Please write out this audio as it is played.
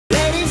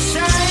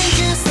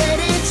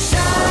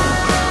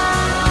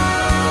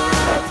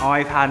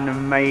I've had an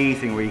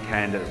amazing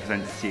weekend at the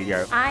Presenter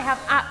Studio. I have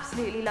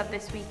absolutely loved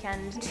this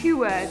weekend. 2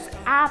 words,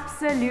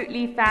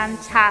 absolutely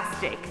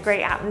fantastic.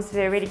 Great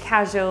atmosphere, really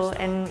casual,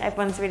 and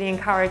everyone's really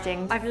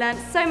encouraging. I've learned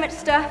so much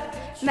stuff,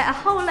 met a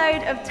whole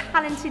load of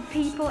talented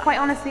people. Quite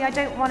honestly, I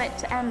don't want it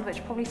to end,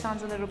 which probably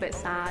sounds a little bit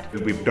sad.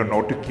 We've done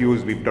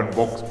auto-cues, we've done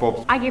vox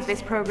pops. I give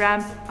this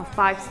programme a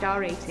 5-star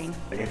rating.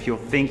 If you're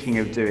thinking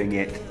of doing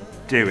it,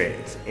 do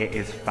it. It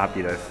is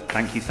fabulous.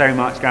 Thank you so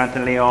much, Gareth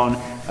and Leon.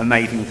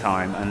 Amazing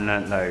time and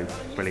learnt loads.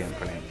 Brilliant,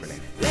 brilliant,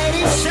 brilliant. Let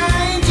it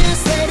shine,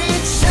 just let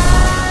it shine.